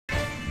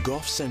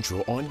Golf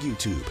Central on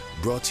YouTube,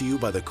 brought to you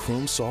by the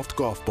Chrome Soft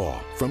Golf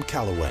Ball from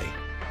Callaway.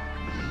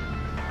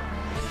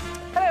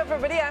 Hello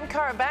everybody, I'm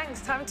Cara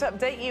Banks. Time to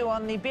update you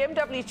on the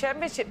BMW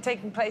Championship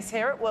taking place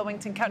here at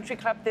Wilmington Country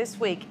Club this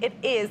week. It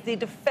is the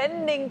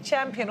defending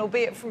champion,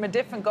 albeit from a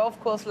different golf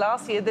course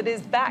last year, that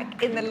is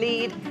back in the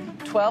lead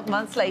 12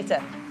 months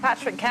later.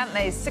 Patrick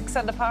Cantlay's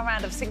 6-under par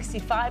round of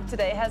 65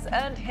 today has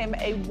earned him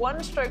a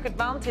one-stroke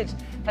advantage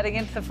heading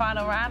into the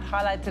final round,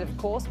 highlighted, of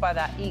course, by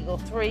that Eagle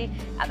 3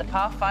 at the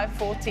par 5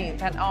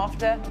 14th, and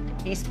after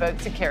he spoke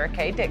to Kira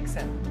K.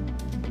 Dixon.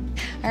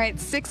 All right,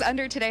 6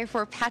 under today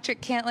for Patrick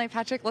Cantlay.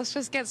 Patrick, let's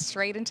just get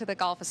straight into the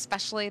golf,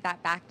 especially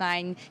that back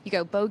nine. You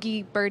go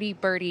bogey, birdie,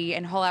 birdie,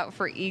 and hole out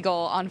for eagle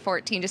on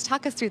 14. Just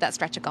talk us through that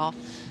stretch of golf.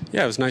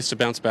 Yeah, it was nice to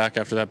bounce back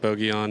after that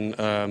bogey on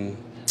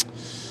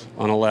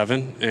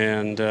 11,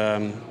 and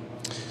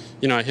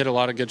you know, I hit a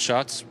lot of good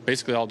shots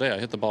basically all day. I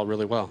hit the ball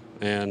really well,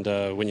 and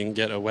when you can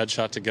get a wedge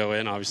shot to go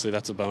in, obviously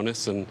that's a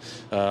bonus, and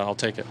I'll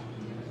take it.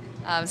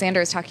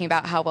 Xander is talking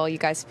about how well you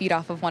guys feed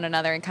off of one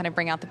another and kind of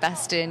bring out the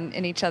best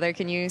in each other.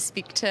 Can you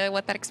speak to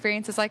what that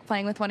experience is like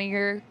playing with one of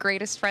your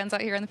greatest friends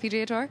out here on the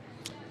PGA Tour?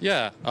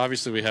 Yeah,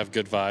 obviously we have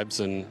good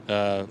vibes and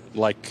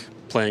like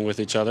playing with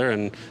each other,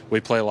 and we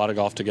play a lot of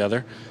golf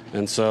together.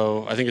 And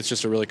so I think it's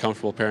just a really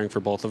comfortable pairing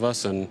for both of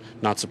us, and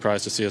not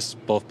surprised to see us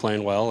both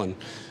playing well. And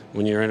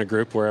when you're in a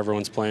group where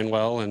everyone's playing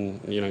well and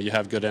you know you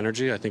have good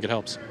energy, I think it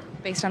helps.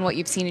 Based on what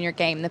you've seen in your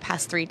game the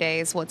past 3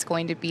 days, what's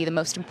going to be the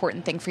most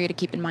important thing for you to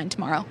keep in mind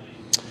tomorrow?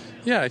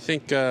 Yeah, I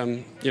think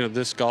you know,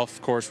 this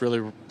golf course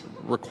really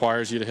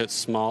requires you to hit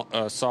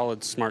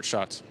solid, smart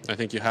shots. I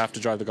think you have to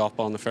drive the golf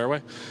ball in the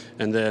fairway,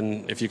 and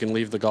then if you can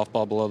leave the golf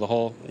ball below the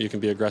hole, you can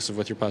be aggressive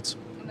with your putts.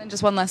 And then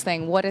just one last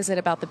thing, what is it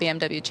about the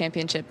BMW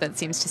Championship that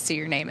seems to see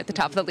your name at the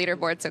top of the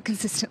leaderboard so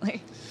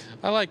consistently?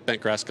 I like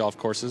bent grass golf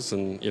courses,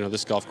 and you know,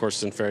 this golf course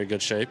is in very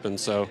good shape, and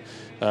so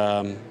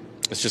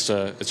it's just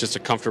a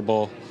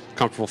comfortable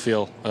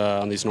feel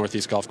on these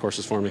Northeast golf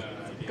courses for me.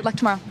 Good luck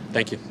tomorrow.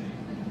 Thank you.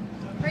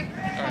 Great.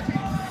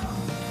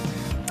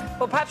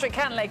 Well, Patrick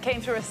Cantlay came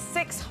through a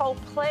 6-hole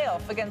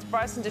playoff against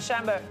Bryson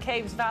DeChambeau at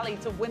Caves Valley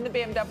to win the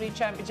BMW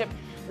Championship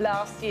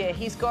last year.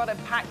 He's got a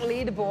packed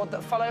leaderboard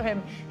that follow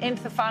him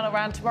into the final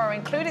round tomorrow,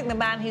 including the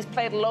man he's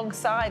played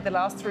alongside the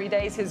last 3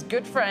 days, his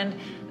good friend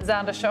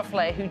Xander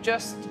Schauffele, who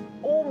just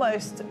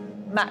almost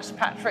matched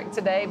Patrick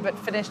today, but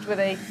finished with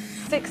a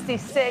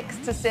 66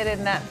 to sit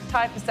in that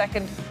tie for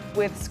second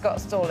with Scott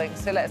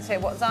Stallings. So let's hear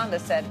what Xander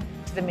said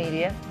to the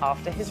media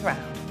after his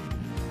round.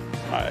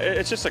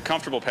 It's just a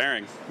comfortable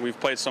pairing. We've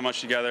played so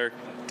much together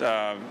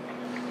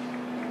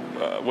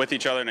with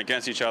each other and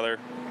against each other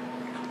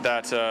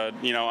that,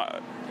 you know,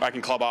 I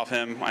can club off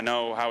him. I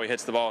know how he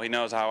hits the ball. He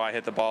knows how I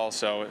hit the ball.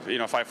 So, you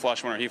know, if I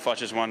flush one or he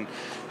flushes one,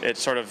 it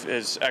sort of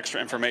is extra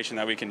information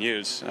that we can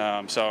use.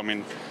 So, I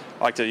mean,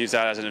 I like to use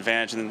that as an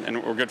advantage,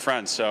 and we're good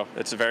friends. So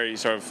it's a very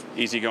sort of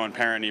easygoing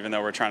pairing, even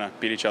though we're trying to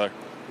beat each other.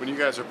 When you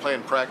guys are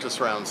playing practice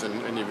rounds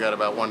and you've got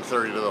about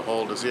 130 to the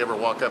hole, does he ever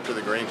walk up to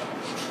the green?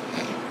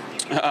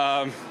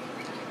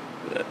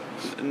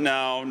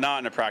 No, not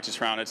in a practice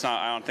round. It's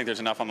not. I don't think there's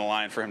enough on the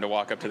line for him to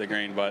walk up to the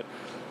green. But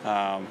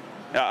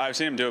I've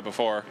seen him do it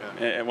before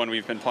when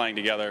we've been playing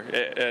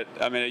together.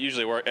 I mean, it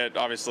usually works.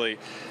 Obviously,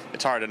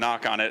 it's hard to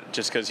knock on it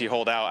just because he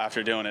holed out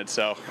after doing it.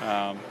 So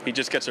he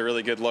just gets a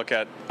really good look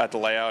at the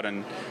layout,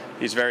 and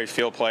he's a very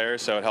field player,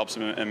 so it helps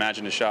him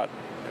imagine his shot.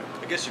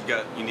 I guess you've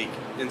got unique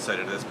insight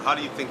into this. How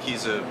do you think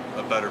he's a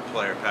better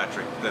player,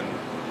 Patrick, than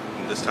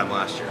this time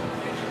last year?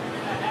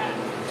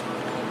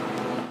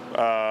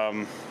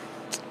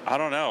 I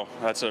don't know.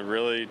 That's a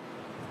really...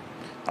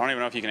 I don't even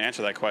know if you can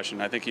answer that question.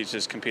 I think he's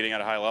just competing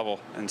at a high level,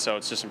 and so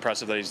it's just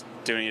impressive that he's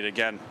doing it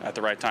again at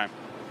the right time.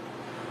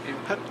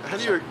 How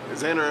do you,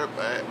 Xander,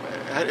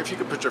 if you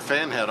could put your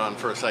fan hat on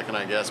for a second,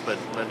 I guess, but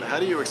how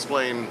do you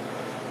explain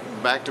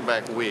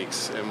back-to-back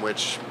weeks in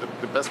which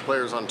the best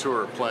players on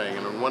tour are playing,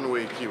 and in 1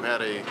 week you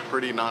had a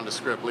pretty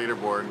nondescript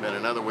leaderboard, and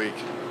another week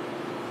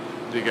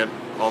you get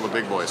all the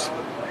big boys,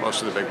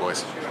 most of the big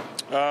boys?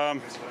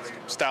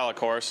 Style of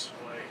course.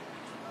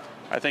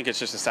 I think it's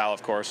just a style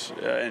of course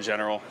in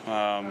general.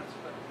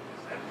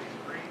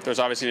 There's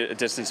obviously a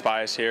distance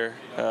bias here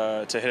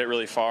to hit it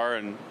really far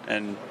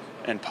and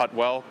putt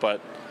well,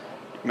 but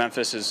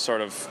Memphis is sort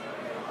of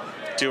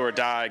do or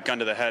die, gun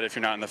to the head if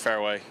you're not in the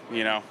fairway.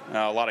 You know,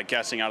 a lot of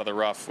guessing out of the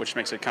rough, which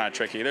makes it kind of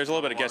tricky. There's a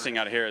little bit of guessing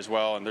out of here as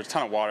well, and there's a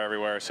ton of water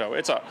everywhere. So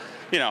it's a,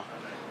 you know,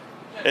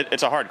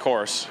 it's a hard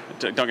course.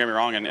 Don't get me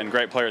wrong, and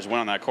great players win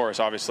on that course,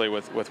 obviously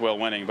with Will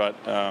winning. But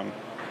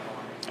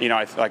you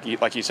know,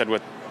 like you said,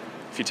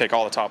 if you take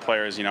all the top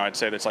players, you know, I'd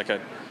say that's like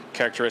a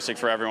characteristic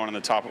for everyone in the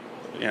top,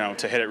 you know,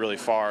 to hit it really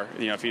far.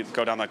 You know, if you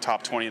go down the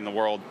top 20 in the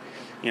world,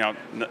 you know,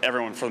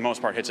 everyone for the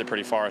most part hits it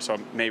pretty far. So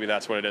maybe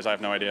that's what it is. I have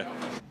no idea.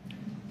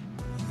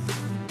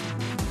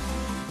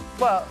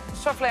 Well,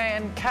 Schauffele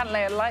and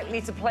Cantlay are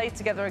likely to play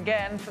together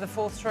again for the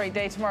 4th straight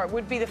day tomorrow. It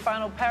would be the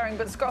final pairing,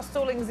 but Scott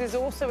Stallings is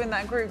also in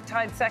that group,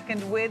 tied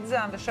second with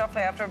Xander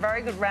Schauffele after a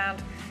very good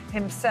round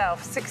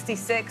himself.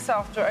 66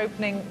 after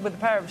opening with a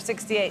pair of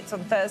 68s on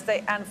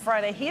Thursday and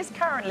Friday. He is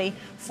currently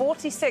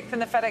 46th in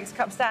the FedEx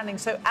Cup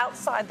standings, so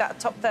outside that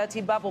top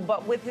 30 bubble,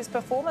 but with his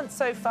performance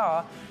so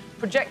far,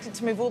 projected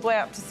to move all the way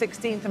up to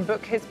 16th and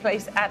book his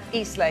place at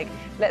Eastlake.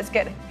 Let's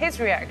get his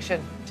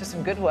reaction to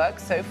some good work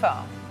so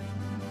far.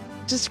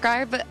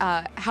 Describe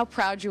how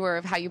proud you were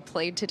of how you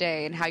played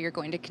today and how you're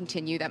going to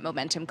continue that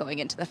momentum going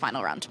into the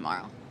final round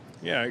tomorrow.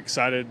 Yeah,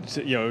 excited.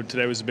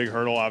 Today was a big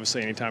hurdle,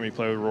 obviously, anytime you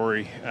play with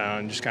Rory,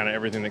 and just kind of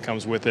everything that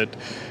comes with it.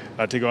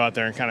 To go out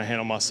there and kind of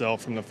handle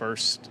myself from the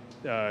first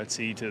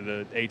tee to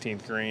the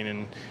 18th green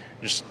and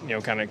just,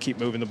 kind of keep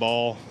moving the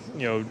ball,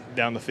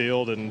 down the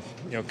field and,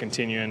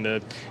 continuing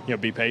to,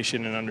 be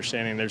patient and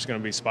understanding there's going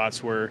to be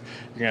spots where you're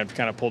going to have to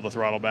kind of pull the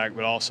throttle back,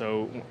 but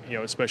also,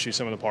 especially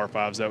some of the par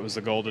fives, that was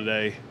the goal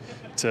today,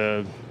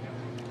 to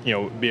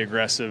be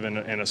aggressive and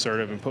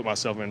assertive and put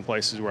myself in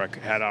places where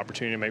I had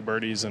opportunity to make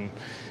birdies, and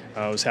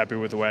I was happy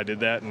with the way I did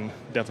that and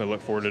definitely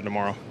look forward to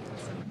tomorrow.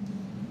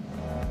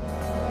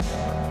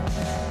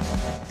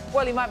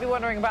 Well, you might be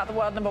wondering about the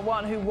world number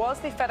 1, who was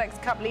the FedEx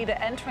Cup leader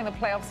entering the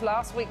playoffs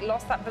last week,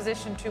 lost that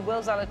position to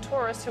Will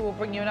Zalatoris, who will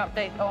bring you an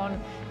update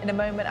on in a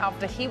moment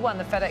after he won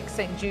the FedEx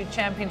St. Jude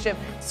Championship.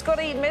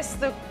 Scotty missed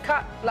the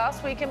cut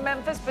last week in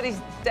Memphis, but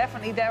he's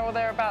definitely there or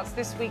thereabouts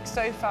this week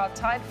so far,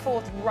 tied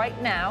 4th right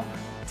now.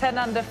 10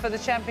 under for the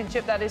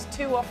championship. That is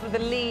 2 off of the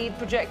lead,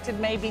 projected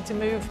maybe to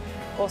move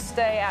or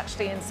stay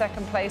actually in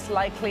second place,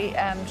 likely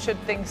should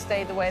things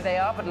stay the way they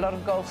are, but a lot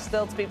of golf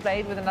still to be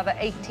played with another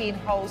 18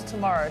 holes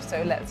tomorrow.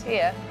 So let's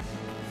hear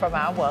from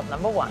our world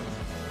number 1.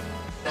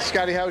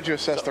 Scotty, how would you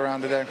assess the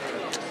round today?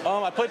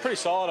 I played pretty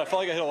solid. I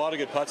felt like I hit a lot of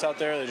good putts out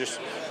there. They just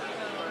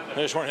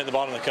weren't hitting the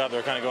bottom of the cup. They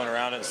were kind of going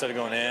around it instead of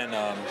going in.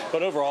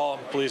 But overall,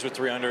 I'm pleased with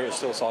 3 under. It was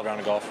still a solid round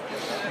of golf.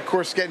 Of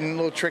course, getting a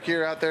little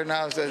trickier out there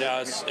now.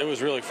 Yeah, it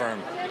was really firm.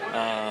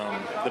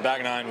 The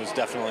back 9 was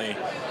definitely,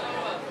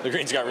 the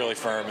greens got really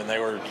firm, and they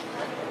were,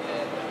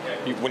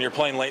 when you're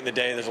playing late in the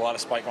day, there's a lot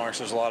of spike marks,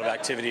 there's a lot of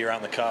activity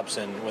around the cups,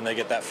 and when they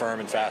get that firm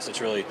and fast, it's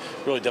really,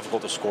 really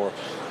difficult to score.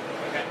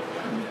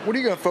 What are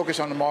you going to focus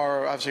on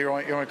tomorrow? Obviously, you're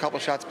only a couple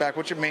of shots back.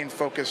 What's your main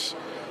focus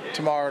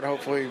tomorrow to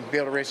hopefully be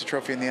able to raise the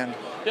trophy in the end?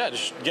 Yeah,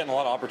 just getting a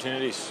lot of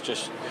opportunities,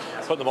 just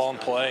putting the ball in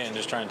play and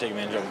just trying to take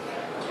advantage of them.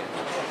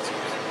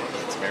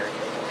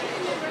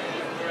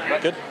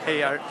 Good.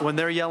 Hey, when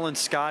they're yelling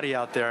Scotty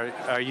out there,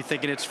 are you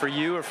thinking it's for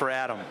you or for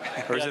Adam?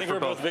 Or is I it think for we're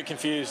both? both a bit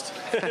confused.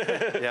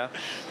 Yeah.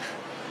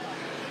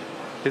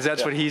 Because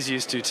that's what he's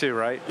used to too,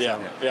 right? Yeah.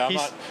 Yeah.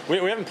 We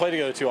haven't played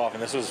together too often.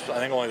 This was, I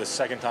think, only the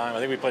second time. I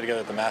think we played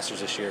together at the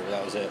Masters this year, but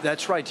that was it.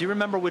 That's right. Do you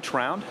remember which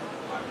round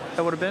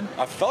that would have been?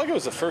 I felt like it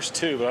was the first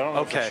 2, but I don't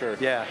know for sure.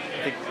 Yeah.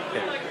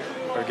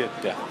 Very good.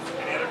 Yeah.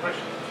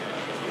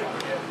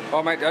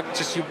 Well, mate,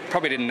 you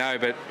probably didn't know,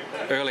 but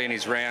early in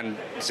his round,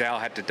 Zal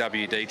had to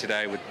WD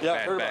today with Yeah, I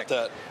bad heard back.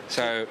 about that.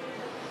 So,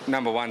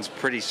 number 1's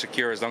pretty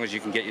secure as long as you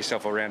can get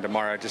yourself around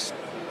tomorrow. Just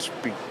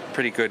be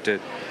pretty good to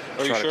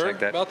Are you try sure to take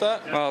that. about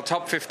that? Well,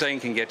 top 15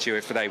 can get you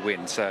if they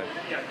win, so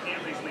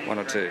 1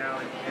 or 2.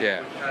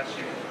 Yeah.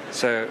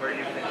 So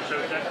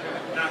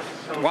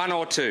 1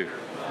 or 2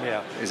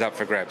 is up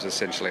for grabs,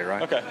 essentially,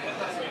 right? Okay.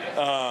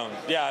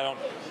 Yeah, I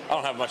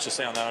don't have much to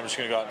say on that. I'm just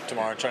going to go out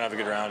tomorrow and try to have a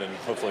good round and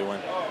hopefully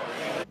win.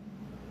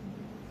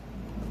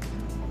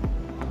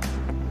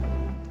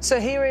 So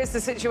here is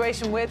the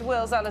situation with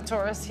Will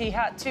Zalatoris. He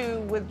had to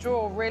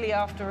withdraw really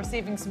after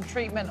receiving some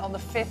treatment on the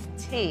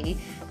 5th tee.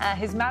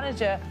 His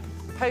manager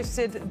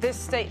posted this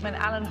statement.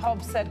 Alan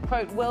Hobbs said,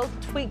 quote, Will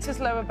tweaked his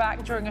lower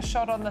back during a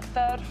shot on the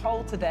 3rd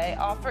hole today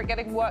after it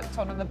getting worked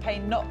on and the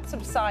pain not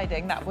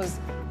subsiding. That was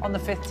on the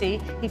 5th tee.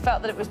 He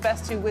felt that it was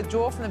best to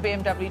withdraw from the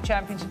BMW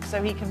Championship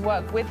so he can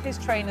work with his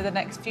trainer the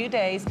next few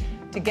days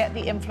to get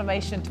the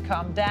inflammation to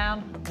calm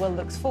down. Will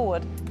looks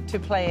forward to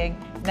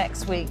playing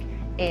next week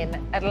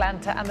in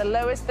Atlanta, and the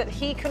lowest that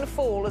he can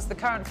fall as the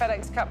current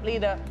FedEx Cup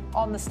leader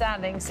on the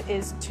standings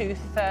is to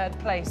 3rd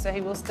place, so he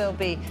will still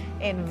be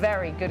in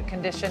very good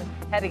condition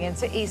heading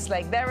into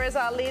Eastlake. There is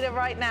our leader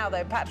right now,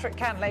 though, Patrick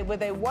Cantlay,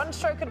 with a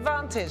 1-stroke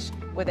advantage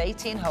with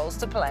 18 holes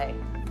to play.